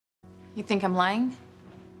You think I'm lying?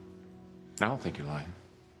 I don't think you're lying.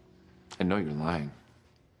 I know you're lying.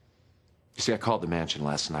 You see, I called the mansion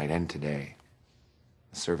last night and today.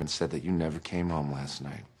 The servant said that you never came home last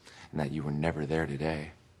night and that you were never there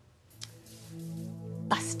today.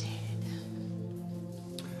 Busted.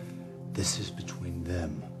 This is between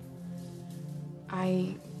them.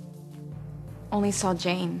 I only saw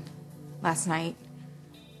Jane last night,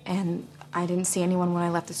 and I didn't see anyone when I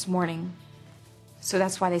left this morning. So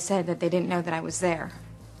that's why they said that they didn't know that I was there.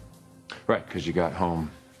 Right, because you got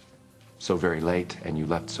home so very late and you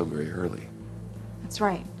left so very early. That's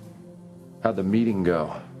right. How'd the meeting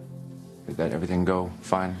go? Did that everything go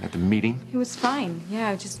fine at the meeting? It was fine.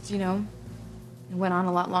 Yeah, just, it went on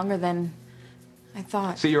a lot longer than I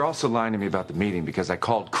thought. See, you're also lying to me about the meeting because I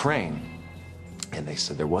called Crane and they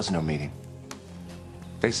said there was no meeting.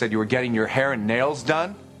 They said you were getting your hair and nails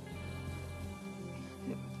done?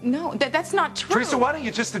 No, that's not true. Theresa, why don't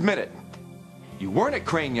you just admit it? You weren't at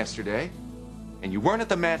Crane yesterday, and you weren't at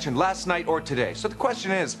the mansion last night or today. So the question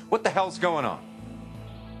is, what the hell's going on?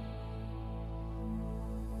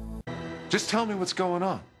 Just tell me what's going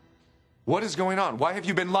on. What is going on? Why have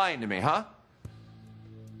you been lying to me, huh?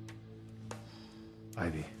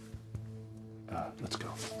 Ivy, let's go.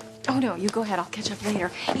 Oh, no, you go ahead. I'll catch up later.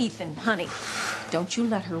 Ethan, honey, don't you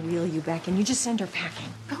let her reel you back in. You just send her packing.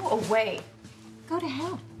 Go away. Go to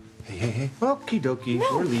hell. Hey. Okie dokie.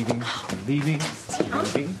 No. We're leaving. We're leaving. We're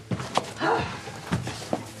leaving.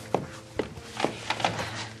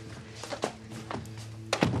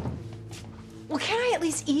 Well, can I at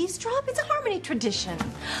least eavesdrop? It's a Harmony tradition.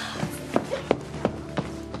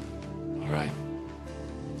 All right.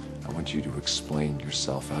 I want you to explain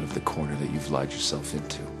yourself out of the corner that you've lied yourself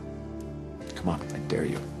into. Come on, I dare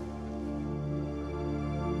you.